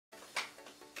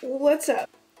What's up?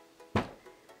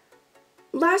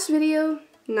 Last video,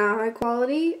 not high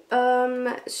quality.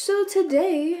 So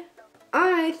today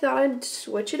I thought I'd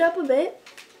switch it up a bit,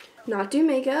 not do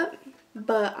makeup,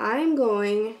 but I'm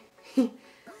going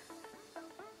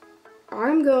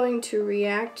to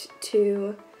react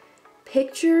to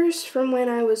pictures from when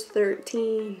I was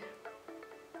 13.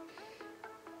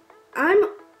 I'm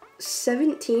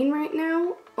 17 right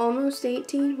now, almost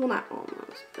 18. Well, not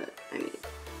almost, but I mean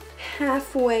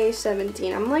halfway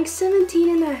 17. I'm like 17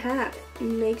 and a half. It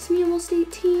makes me almost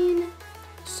 18.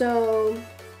 So,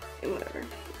 whatever.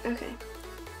 Okay.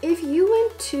 If you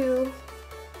went to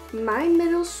my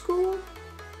middle school,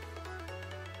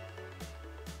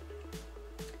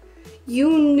 you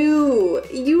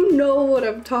know what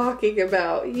I'm talking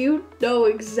about. You know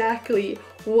exactly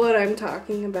what I'm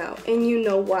talking about, and you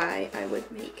know why I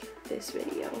would make this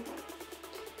video.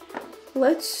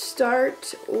 Let's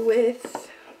start with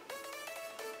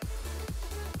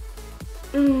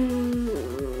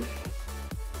ooh.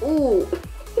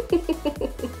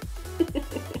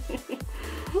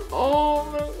 Oh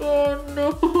my god,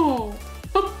 no.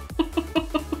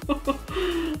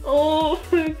 Oh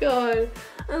my god.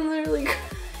 I'm literally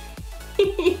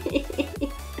crying.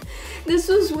 This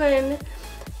was when,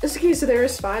 okay, so there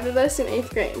was 5 of us in 8th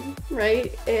grade,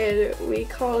 right? And we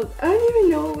called, I don't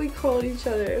even know what we called each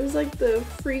other. It was like the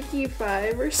Freaky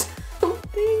Five or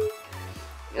something.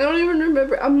 I don't even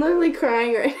remember. I'm literally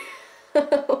crying right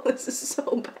now. This is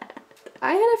so bad.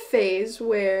 I had a phase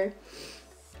where,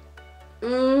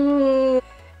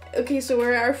 okay, so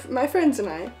my friends and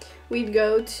I, we'd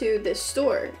go to this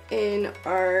store in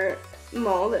our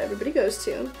mall that everybody goes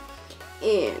to,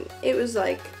 and it was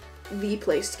like the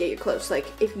place to get your clothes. Like,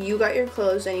 if you got your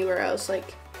clothes anywhere else,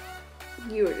 like,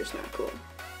 you were just not cool.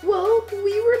 Well,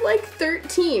 we were like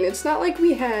 13. It's not like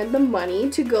we had the money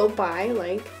to go buy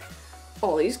like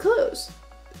all these clothes.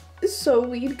 So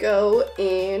we'd go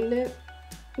and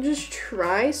just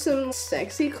try some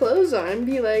sexy clothes on and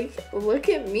be like, look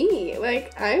at me,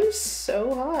 like, I'm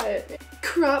so hot.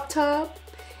 Crop top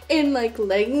and like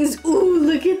leggings. Ooh,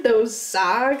 look at those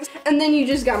socks. And then you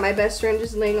just got my best friend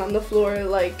just laying on the floor,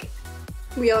 like,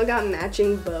 we all got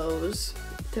matching bows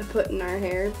to put in our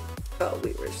hair. Oh,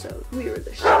 we were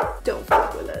the shit. Don't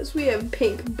fuck with us. We have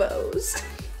pink bows.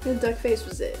 The duck face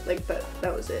was it. Like,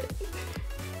 that was it.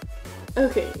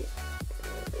 Okay.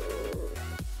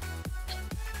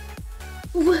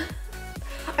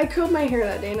 I curled my hair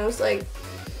that day and I was like,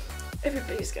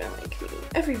 everybody's gonna like me.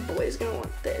 Every boy's gonna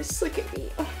want this. Look at me.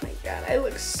 Oh my god, I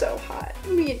look so hot.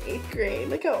 Me in 8th grade.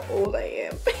 Look how old I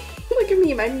am. Look at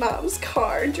me in my mom's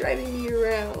car driving me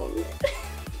around.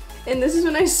 And this is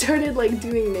when I started like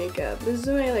doing makeup. This is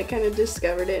when I like kind of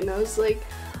discovered it, and I was like,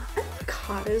 I look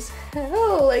hot as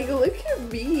hell. Like, look at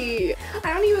me.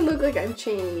 I don't even look like I've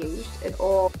changed at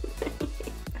all.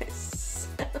 Myself.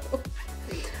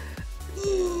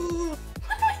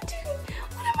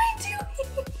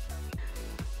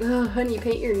 Oh, honey,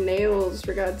 paint your nails,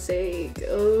 for God's sake.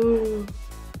 Oh.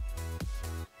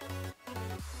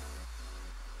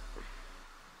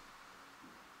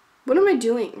 What am I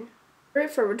doing? We're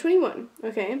at Forever 21,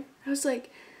 okay? I was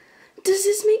like, does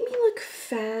this make me look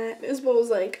fat? Isabel was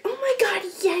like, oh my god,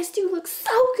 yes, you look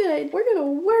so good. We're gonna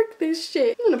work this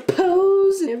shit. I'm gonna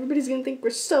pose, and everybody's gonna think we're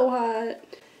so hot.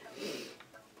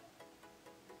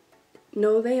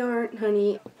 No, they aren't,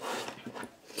 honey.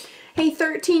 Hey,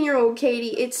 13-year-old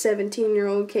Katie, it's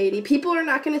 17-year-old Katie. People are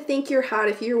not going to think you're hot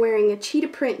if you're wearing a cheetah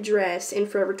print dress in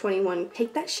Forever 21.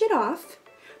 Take that shit off,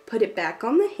 put it back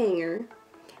on the hanger,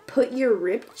 put your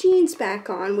ripped jeans back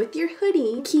on with your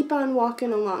hoodie, keep on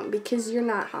walking along because you're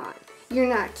not hot.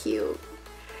 You're not cute.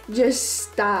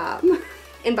 Just stop.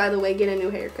 And by the way, get a new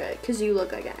haircut because you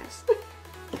look like ass.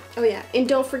 Oh yeah, and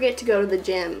don't forget to go to the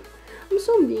gym. I'm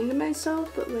so mean to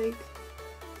myself, but like...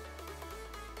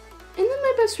 And then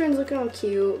my best friend's looking all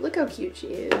cute. Look how cute she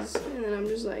is. And then I'm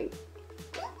just like,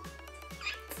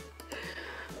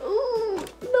 oh,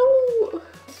 no.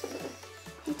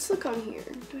 Let's look on here.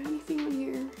 Do I have anything on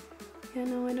here? Yeah,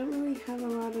 no, I don't really have a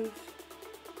lot of...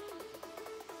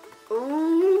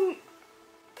 Oh,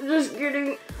 just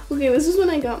kidding. Okay, this is when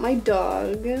I got my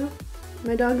dog.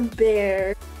 My dog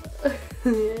Bear.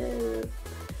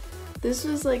 This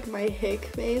was like my hick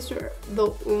phase where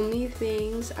the only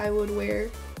things I would wear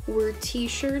were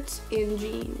t-shirts and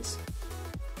jeans,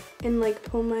 and like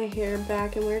pull my hair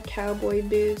back and wear cowboy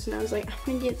boots, and I was like, I'm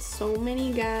gonna get so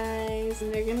many guys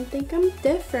and they're gonna think I'm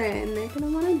different and they're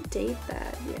gonna want to date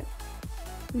that. Yeah,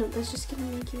 no, that's just gonna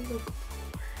make you look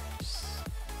worse.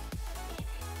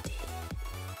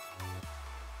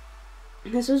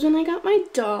 And this was when I got my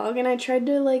dog and I tried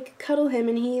to like cuddle him,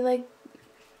 and he like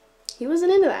he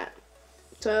wasn't into that.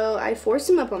 So I forced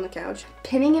him up on the couch,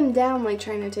 pinning him down like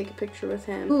trying to take a picture with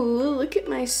him. Ooh, look at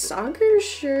my soccer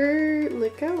shirt.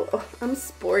 Look how, oh, I'm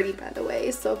sporty by the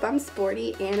way. So if I'm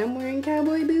sporty and I'm wearing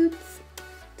cowboy boots,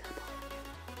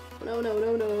 double.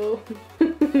 No.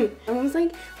 I was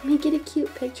like, let me get a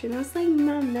cute picture. And I was like,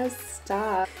 Mom, no,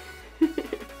 stop.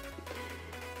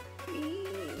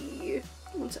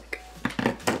 One sec.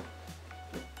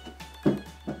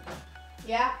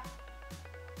 Yeah.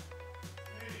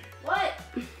 What?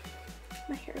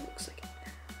 My hair looks like an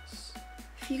ass.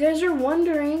 If you guys are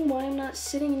wondering why I'm not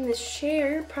sitting in this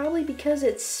chair, probably because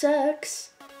it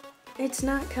sucks. It's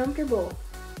not comfortable.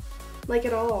 Like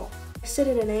at all. I sit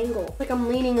at an angle. Like I'm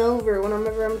leaning over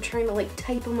whenever I'm trying to like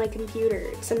type on my computer.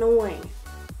 It's annoying.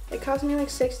 It cost me like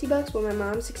 60 bucks. Well, my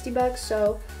mom's 60 bucks,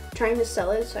 so I'm trying to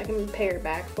sell it so I can pay her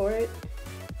back for it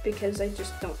because I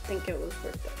just don't think it was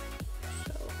worth it.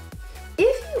 So,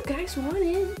 if you guys want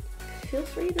it, feel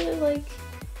free to like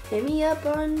hit me up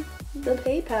on the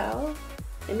PayPal.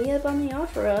 Hit me up on the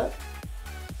OfferUp.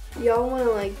 Y'all want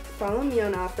to like follow me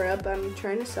on OfferUp. I'm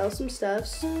trying to sell some stuff.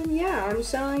 So yeah, I'm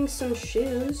selling some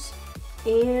shoes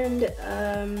and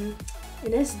an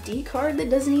SD card that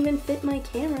doesn't even fit my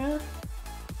camera.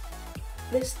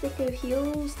 This thick of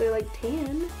heels, they're like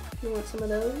tan. If you want some of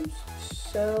those.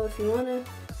 So if you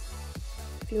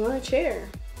want a chair,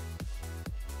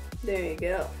 there you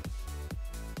go.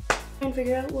 And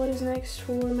figure out what is next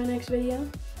for my next video.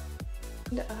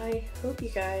 And I hope you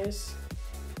guys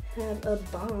have a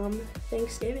bomb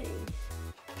Thanksgiving.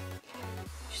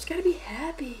 You just gotta be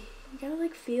happy. You gotta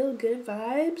like feel good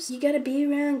vibes. You gotta be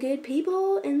around good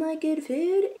people and like good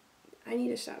food. I need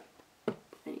to stop.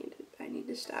 I need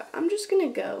to stop. I'm just gonna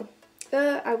go.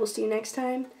 I will see you next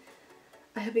time.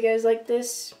 I hope you guys like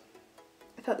this.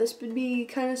 I thought this would be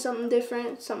kind of something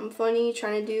different, something funny,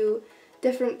 trying to do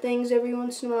different things every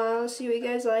once in a while, see what you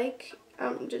guys like.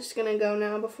 I'm just gonna go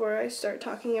now before I start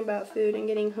talking about food and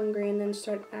getting hungry and then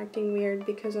start acting weird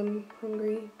because I'm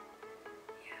hungry.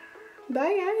 Yeah.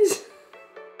 Bye guys.